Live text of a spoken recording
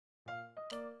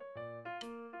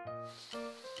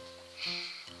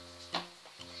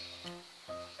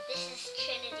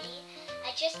Trinity. I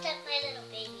dressed up my little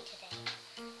baby today.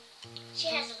 She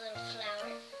has a little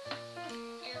flower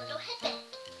and a little headband.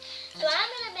 So I'm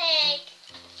going to make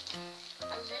a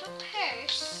little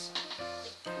purse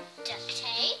with duct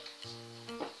tape,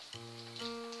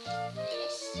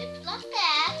 this Ziploc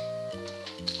bag,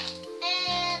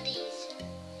 and these.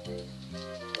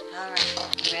 Alright,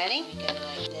 you ready? We go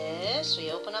like this.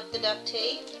 We open up the duct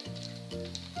tape.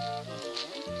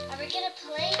 Are we going to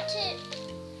paint it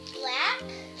black?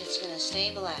 It's going to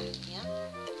stay black, yeah.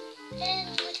 And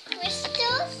with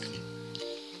crystals?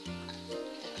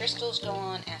 The crystals go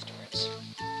on afterwards.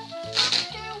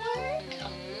 Afterward?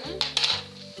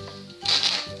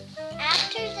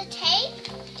 After the tape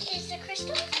is the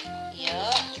crystals?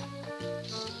 Yup.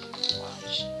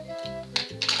 Watch.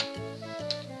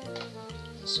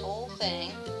 This whole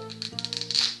thing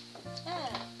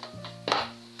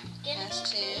has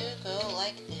to go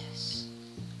like this.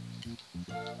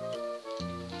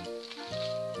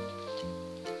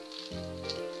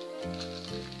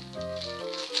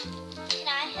 Can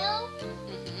I help?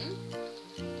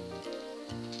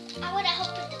 I want to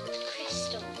help with the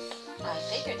crystals. I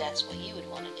figured that's what you would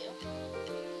want to do.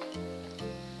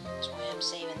 That's why I'm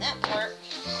saving that part.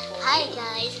 Hi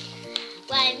guys.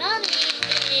 While Mommy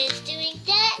is doing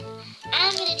that,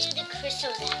 I'm going to do the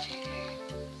crystals after her.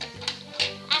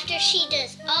 After she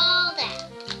does all that.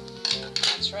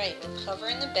 That's right. We're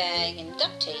covering the bag in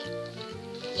duct tape.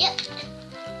 Yep.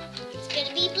 It's going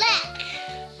to be black.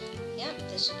 Yep,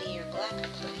 this will be your black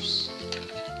purse.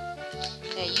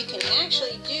 Now you can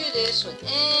actually do this with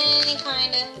any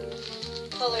kind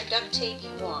of colored duct tape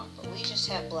you want, but we just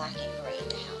have black and gray in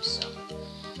the house, so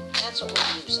that's what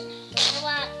we're using. I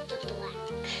want the black.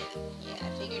 Yeah, I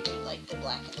figured you'd like the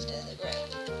black instead of the gray.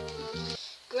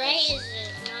 Gray is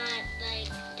not like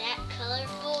that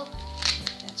colorful.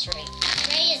 That's right.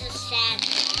 Gray is a sad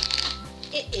color.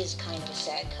 It is kind of a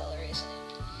sad color, isn't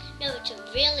it? No, it's a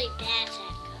really bad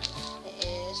sad color. It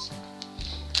is.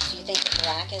 Do you think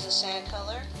black is a sad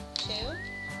color, too?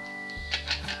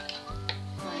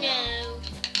 No,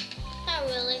 not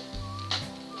really.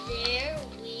 There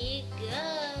we go.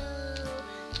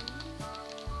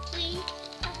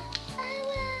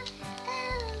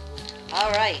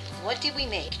 All right, what did we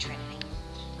make, Trinity?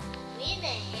 We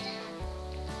made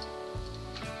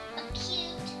a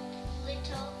cute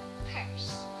little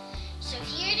purse. So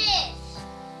here it is.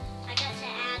 I got to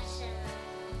add some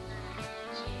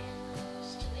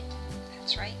gems to it.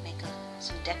 That's right, make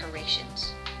some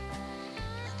decorations.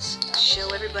 Let's show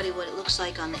everybody what it looks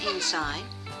like on the inside.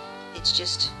 It's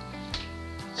just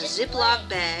a Ziploc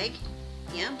bag.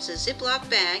 Yeah, it's a Ziploc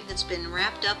bag that's been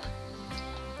wrapped up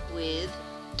with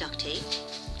duct tape.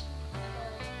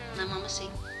 Let Mama see.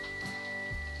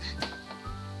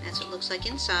 That's what it looks like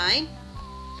inside.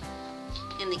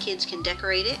 And the kids can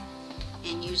decorate it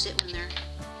and use it when they're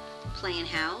playing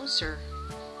house or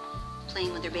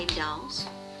playing with their baby dolls.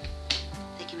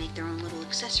 They can make their own little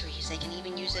accessories. They can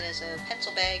even use it as a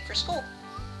pencil bag for school.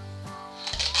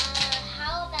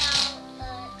 How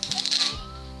about accessories?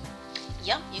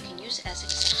 Yep, you can use it as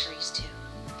accessories too.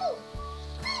 Ooh.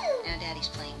 Now Daddy's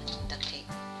playing with duct tape.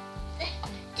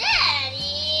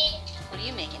 Daddy! What are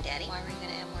you making, Daddy? Why were you going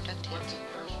to add more duct tape? What's a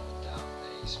purse without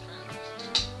a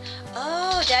strap?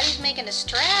 Oh, Daddy's making a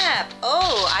strap.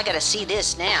 Oh, I got to see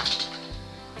this now.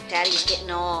 Daddy's getting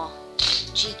all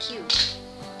GQ.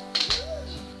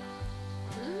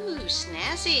 Ooh,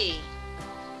 snazzy.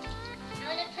 I'm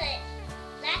going to put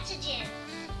lots of gems.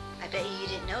 I bet you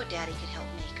didn't know Daddy could help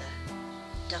make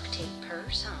a duct tape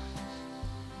purse,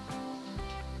 huh?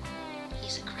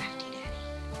 He's a crafty daddy.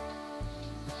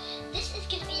 This is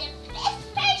going to be the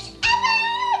best purse ever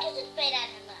because it's made out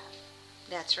of love.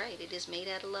 That's right, it is made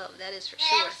out of love, that is for What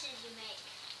sure. else did you make?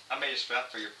 I made a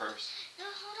strap for your purse. No,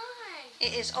 hold on.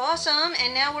 It is awesome,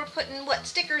 and now we're putting, what,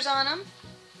 stickers on them?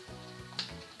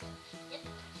 Yep.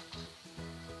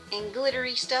 And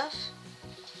glittery stuff?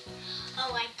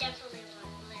 Oh, I definitely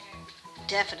want glitter.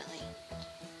 Definitely.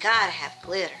 Gotta have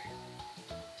glitter.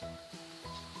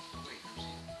 Wait, I'm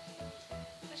seeing.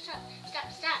 Stop.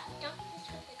 Don't mess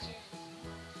with the gem.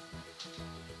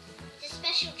 It's a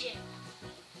special gem.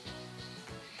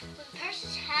 When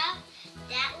purses have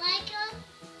that like them,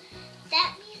 that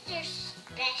means they're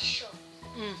special.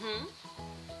 Mm-hmm.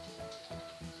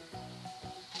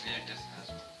 Yeah, it just has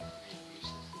many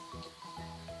uses.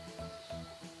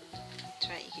 That's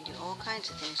right, you can do all kinds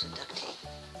of things with duct tape.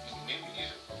 You can even use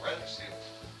it for weather seal.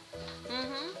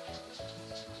 Mm-hmm.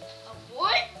 A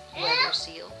what? Weather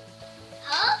seal.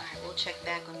 Huh? Alright, we'll check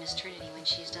back on Miss Trinity when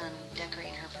she's done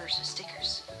decorating her purse with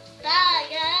stickers. Bye,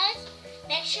 guys.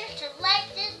 Make sure to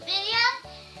like this video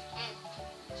and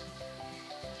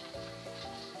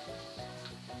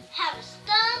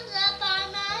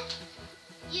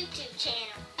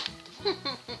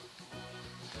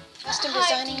custom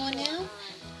designing one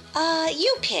now?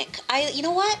 You pick. You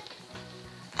know what?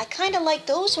 I kind of like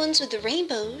those ones with the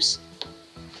rainbows.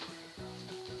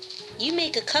 You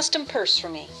make a custom purse for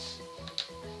me.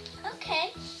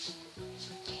 Okay.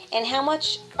 And how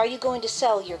much are you going to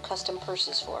sell your custom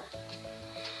purses for?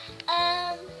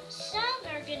 Some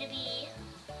are gonna be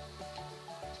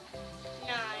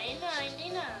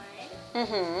 $9.99.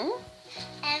 Mm-hmm.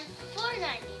 And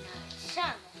 $4.99.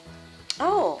 Some.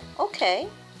 Oh, okay.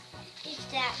 Is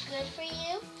that good for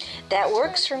you? That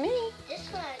works for me. This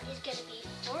one is gonna be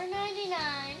 $4.99.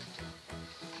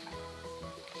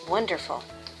 Wonderful.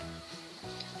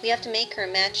 We have to make her a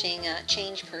matching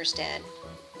change purse, Dad.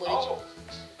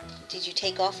 Did you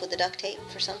take off with the duct tape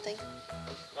for something?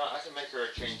 No, I can make her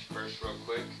a change purse real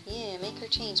quick. Yeah, make her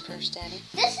change purse, Daddy.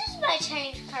 This is my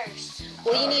change purse.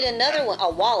 Well, you need another one, a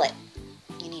wallet.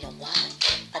 You need a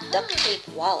wallet, a duct tape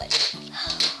wallet.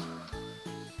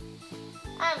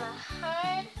 I'm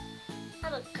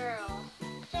a girl.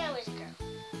 I was a girl.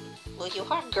 Well, you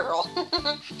are a girl.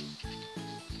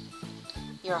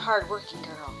 You're a hard-working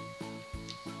girl.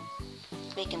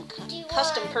 Making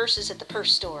custom purses at the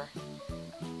purse store.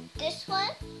 This one?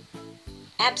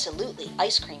 Absolutely.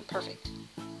 Ice cream, perfect.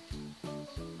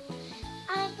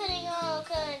 I'm putting all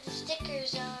kinds of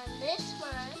stickers on this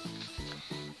one.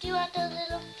 Do you want the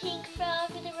little pink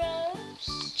frog with the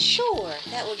rose? Sure,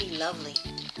 that would be lovely.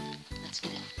 Let's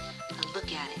get a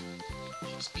look at it.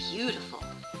 It's beautiful.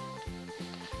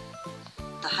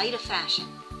 The height of fashion.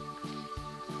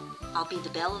 I'll be the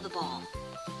belle of the ball.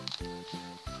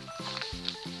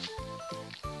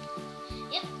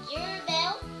 Yep, you're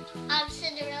Belle, I'm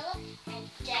Cinderella, and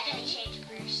Daddy change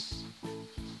purse.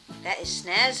 That is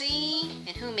snazzy.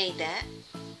 And who made that?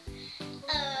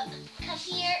 Come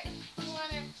here if you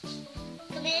wanna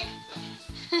come in.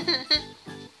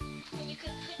 And you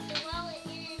can put the wallet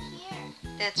in here.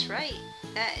 That's right.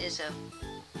 That is a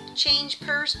change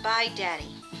purse by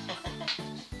Daddy.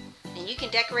 And you can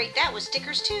decorate that with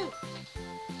stickers too.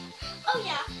 Oh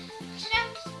yeah, today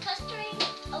I'm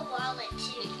customizing a wallet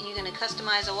too. You're going to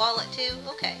customize a wallet too?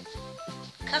 Okay.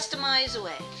 Customize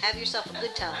away. Have yourself a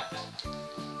good time.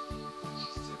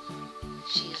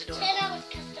 She is adorable. Today I was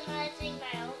customizing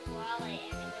my own wallet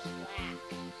and it was black.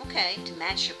 Okay, to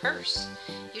match your purse.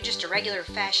 You're just a regular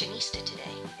fashionista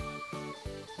today.